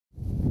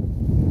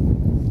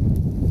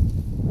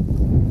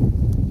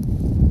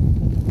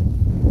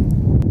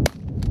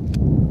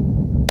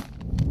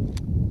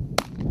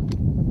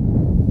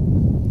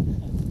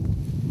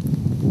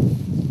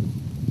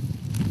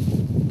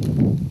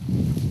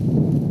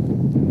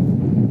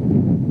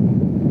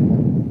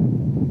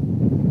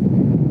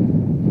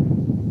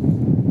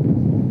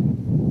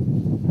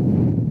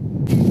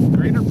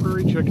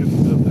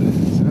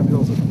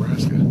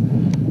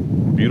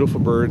beautiful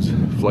birds,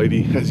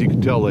 flighty. As you can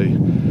tell, they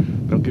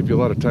don't give you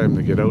a lot of time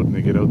to get out, and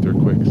they get out there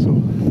quick. So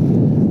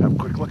have a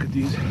quick look at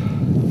these.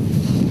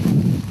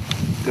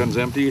 Gun's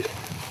empty,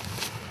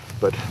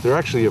 but they're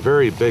actually a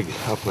very big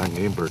upland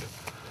game bird.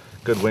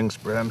 Good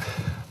wingspread,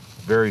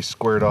 very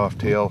squared off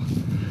tail.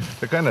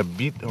 They're kind of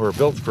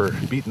built for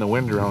beating the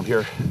wind around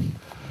here.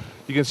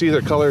 You can see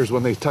their colors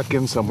when they tuck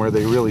in somewhere,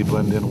 they really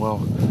blend in well.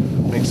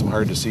 Makes them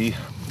hard to see.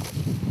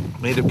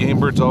 Native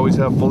game birds always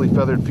have fully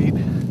feathered feet,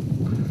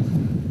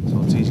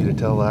 so it's easy to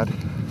tell that.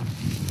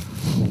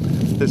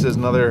 This is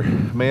another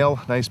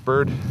male, nice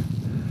bird.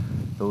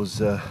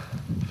 Those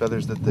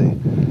feathers that they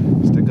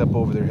stick up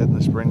over their head in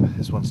the spring.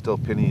 This one's still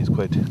pinny, he's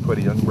quite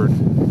a young bird.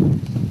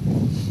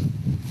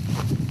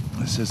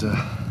 This is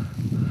another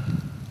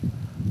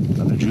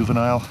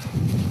juvenile,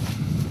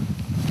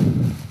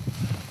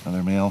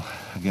 another male.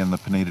 Again, the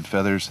pinnated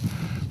feathers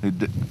they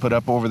put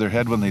up over their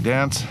head when they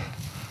dance,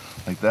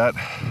 like that.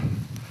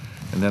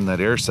 And then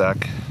that air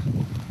sac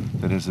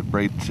that is a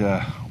bright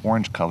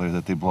orange color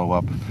that they blow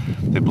up.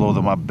 They blow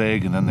them up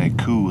big and then they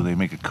coo. They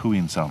make a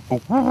cooing sound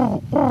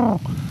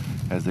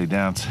as they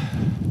dance.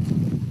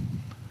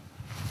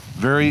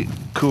 Very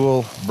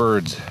cool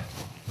birds.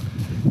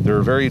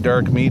 They're very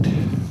dark meat,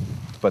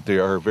 but they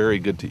are very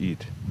good to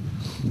eat.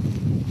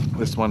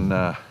 This one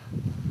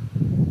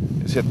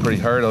is hit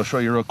pretty hard. I'll show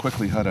you real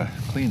quickly how to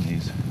clean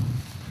these.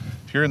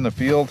 If you're in the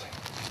field,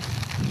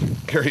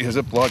 carry a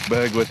Ziploc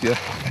bag with you.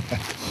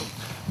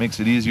 Makes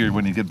it easier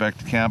when you get back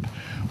to camp.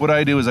 What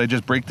I do is I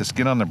just break the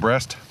skin on the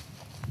breast.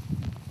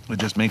 It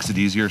just makes it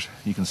easier.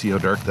 You can see how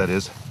dark that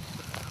is.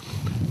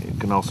 You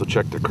can also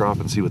check their crop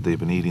and see what they've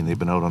been eating. They've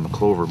been out on the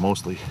clover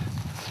mostly.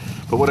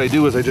 But what I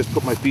do is I just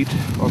put my feet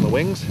on the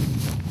wings.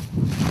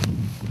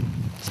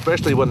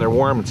 Especially when they're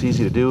warm, it's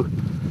easy to do.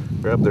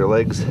 Grab their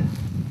legs,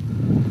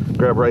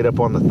 grab right up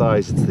on the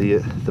thighs. It's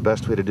the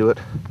best way to do it.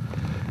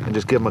 And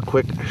just give them a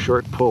quick,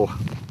 short pull.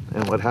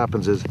 And what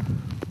happens is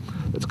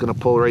it's gonna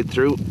pull right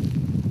through.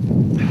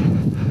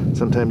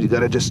 Sometimes you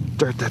gotta just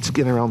start that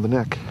skin around the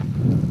neck.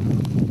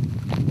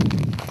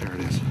 There it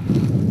is.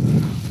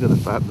 Look at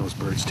the fat in those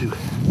birds too.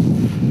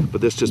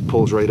 But this just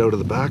pulls right out of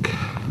the back.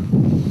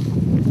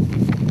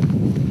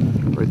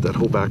 Right, that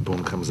whole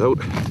backbone comes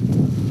out.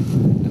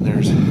 And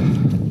there's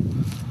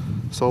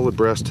solid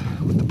breast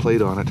with the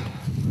plate on it.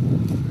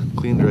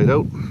 Cleaned right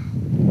out.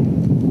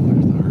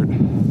 There's the heart.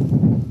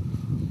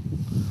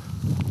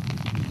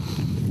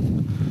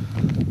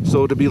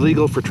 So to be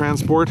legal for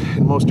transport,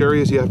 in most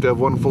areas you have to have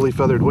one fully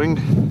feathered wing.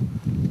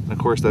 And of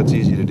course that's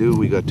easy to do.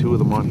 We got two of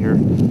them on here,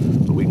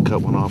 but we can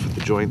cut one off at the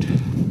joint.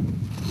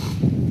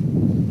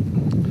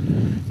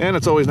 And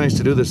it's always nice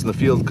to do this in the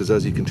field because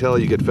as you can tell,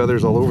 you get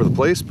feathers all over the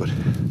place, but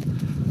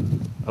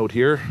out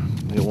here,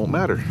 it won't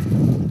matter.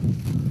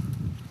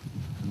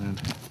 And then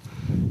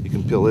you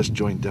can peel this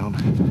joint down.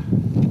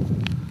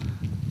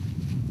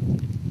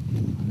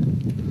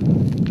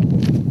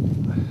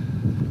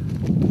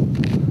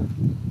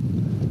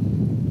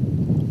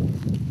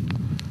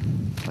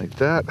 Like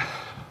that.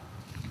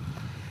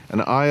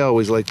 And I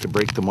always like to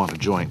break them on a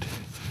joint,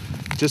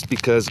 just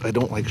because I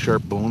don't like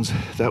sharp bones.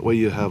 That way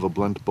you have a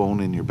blunt bone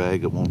in your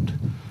bag, it won't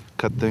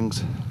cut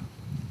things.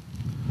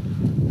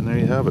 And there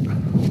you have it.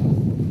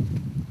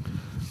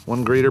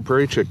 One Greater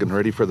Prairie Chicken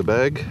ready for the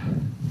bag.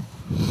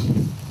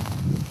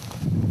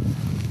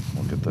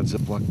 We'll get that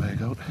Ziploc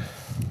bag out.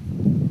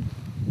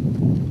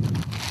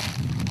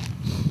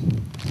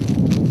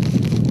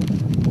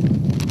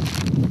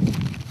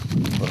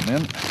 Put them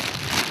in.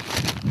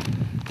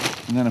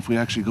 And then if we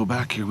actually go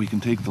back here, we can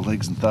take the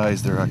legs and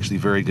thighs. They're actually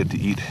very good to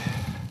eat.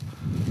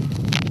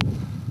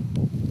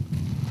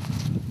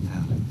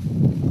 And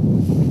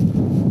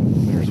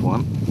there's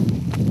one.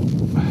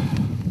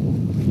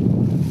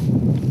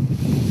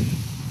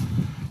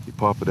 You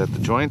pop it at the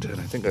joint,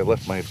 and I think I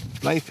left my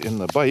knife in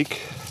the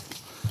bike.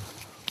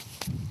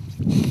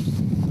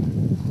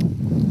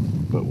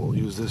 But we'll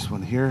use this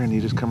one here, and you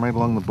just come right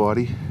along the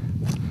body.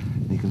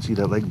 And you can see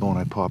that leg bone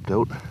I popped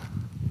out.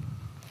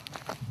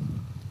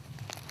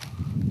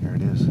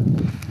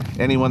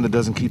 Anyone that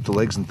doesn't keep the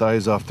legs and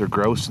thighs off their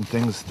grouse and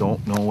things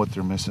don't know what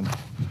they're missing.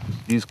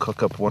 These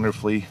cook up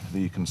wonderfully.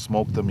 You can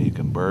smoke them, you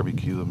can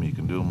barbecue them, you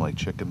can do them like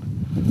chicken.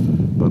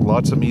 But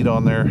lots of meat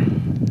on there.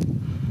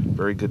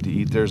 Very good to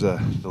eat. The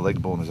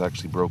leg bone is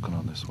actually broken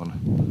on this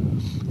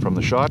one. From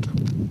the shot,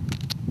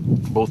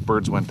 both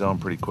birds went down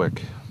pretty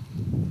quick.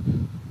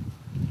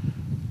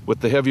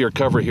 With the heavier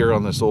cover here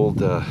on this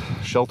old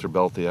shelter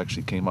belt, they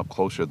actually came up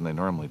closer than they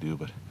normally do.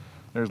 But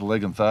there's the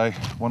leg and thigh.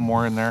 One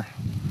more in there.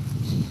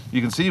 You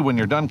can see when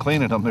you're done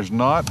cleaning them, there's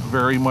not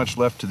very much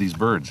left to these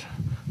birds.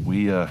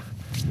 We've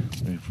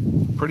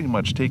pretty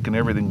much taken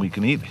everything we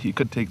can eat. You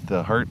could take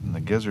the heart and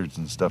the gizzards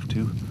and stuff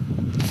too.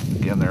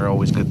 Again, they're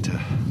always good to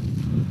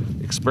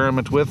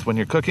experiment with when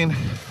you're cooking.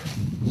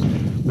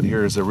 But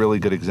here's a really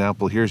good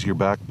example. Here's your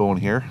backbone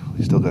here.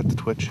 You still got the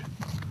twitch.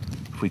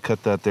 If we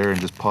cut that there and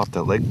just pop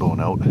that leg bone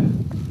out,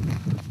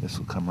 this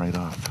will come right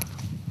off.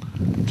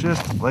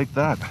 Just like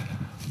that.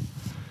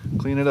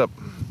 Clean it up.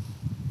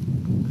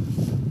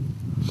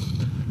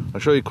 I'll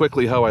show you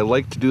quickly how I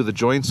like to do the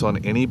joints on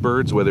any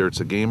birds, whether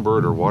it's a game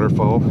bird or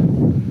waterfowl.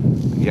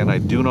 Again, I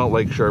do not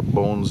like sharp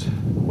bones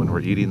when we're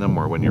eating them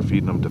or when you're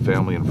feeding them to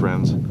family and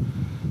friends.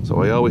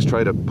 So I always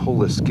try to pull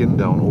the skin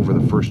down over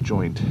the first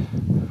joint.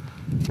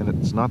 And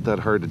it's not that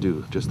hard to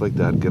do. Just like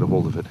that, get a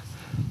hold of it.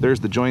 There's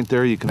the joint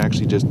there. You can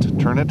actually just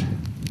turn it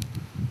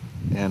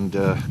and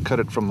cut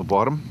it from the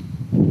bottom.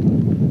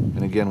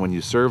 And again, when you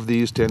serve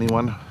these to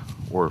anyone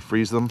or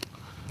freeze them,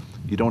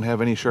 you don't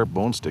have any sharp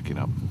bones sticking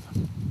up.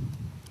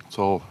 It's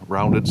all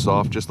rounded,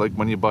 soft, just like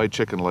when you buy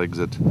chicken legs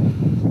at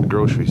the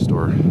grocery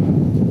store.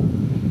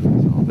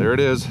 So there it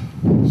is.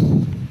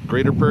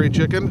 Greater Prairie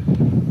Chicken.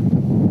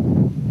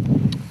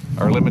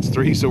 Our limit's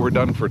 3, so we're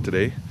done for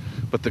today.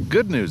 But the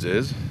good news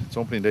is, it's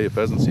opening day of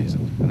pheasant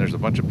season, and there's a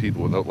bunch of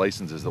people without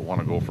licenses that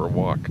want to go for a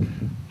walk.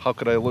 How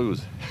could I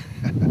lose?